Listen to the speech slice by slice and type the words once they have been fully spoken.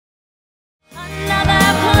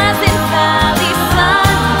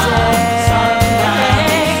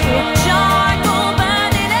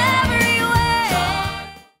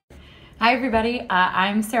everybody,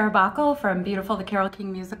 I'm Sarah Bockel from Beautiful, the Carole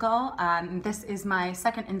King Musical. This is my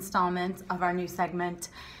second installment of our new segment,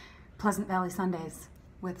 Pleasant Valley Sundays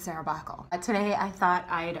with Sarah Bockel. Today I thought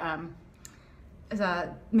I'd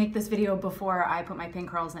make this video before I put my pin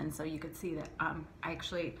curls in so you could see that I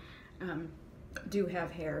actually do have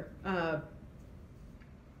hair.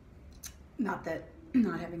 Not that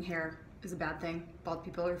not having hair is a bad thing. Bald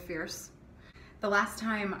people are fierce. The last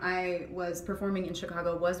time I was performing in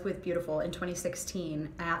Chicago was with Beautiful in 2016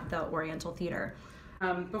 at the Oriental Theater.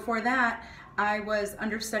 Before that, I was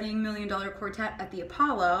understudying $1 Million Quartet at the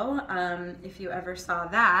Apollo, if you ever saw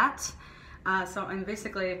that. So I'm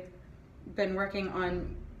basically been working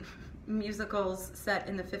on musicals set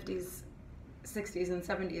in the 50s, 60s, and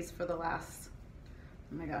 70s for the last,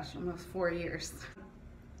 oh my gosh, almost 4 years.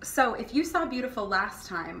 So if you saw Beautiful last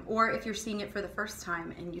time, or if you're seeing it for the first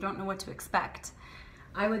time and you don't know what to expect,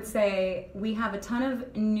 I would say we have a ton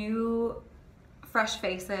of new, fresh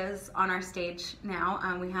faces on our stage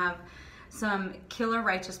now. We have some killer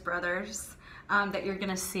Righteous Brothers that you're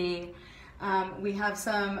gonna see. We have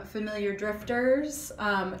some familiar drifters,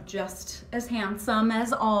 just as handsome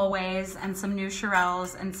as always, and some new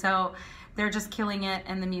Shirelles, and so they're just killing it,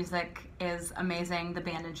 and the music is amazing. The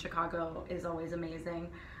band in Chicago is always amazing.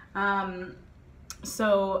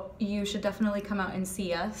 So you should definitely come out and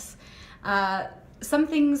see us. Some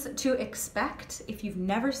things to expect if you've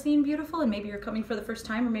never seen Beautiful and maybe you're coming for the first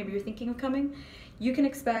time or maybe you're thinking of coming. You can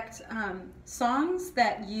expect songs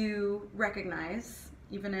that you recognize,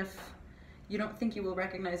 even if you don't think you will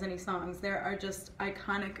recognize any songs. There are just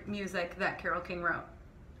iconic music that Carole King wrote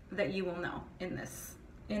that you will know in this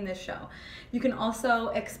show. You can also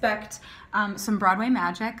expect some Broadway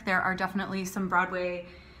magic. There are definitely some Broadway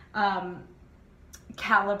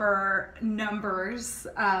caliber numbers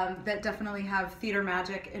that definitely have theater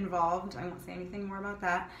magic involved. I won't say anything more about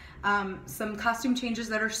that. Some costume changes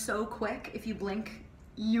that are so quick, if you blink,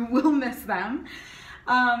 you will miss them.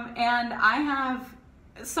 And I have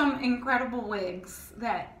some incredible wigs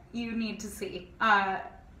that you need to see.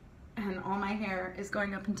 And all my hair is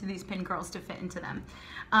going up into these pin curls to fit into them.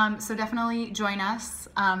 So definitely join us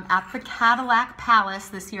at the Cadillac Palace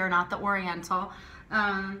this year, not the Oriental,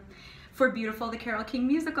 for Beautiful, the Carole King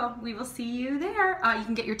Musical. We will see you there. You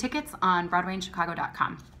can get your tickets on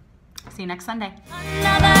BroadwayInChicago.com. See you next Sunday.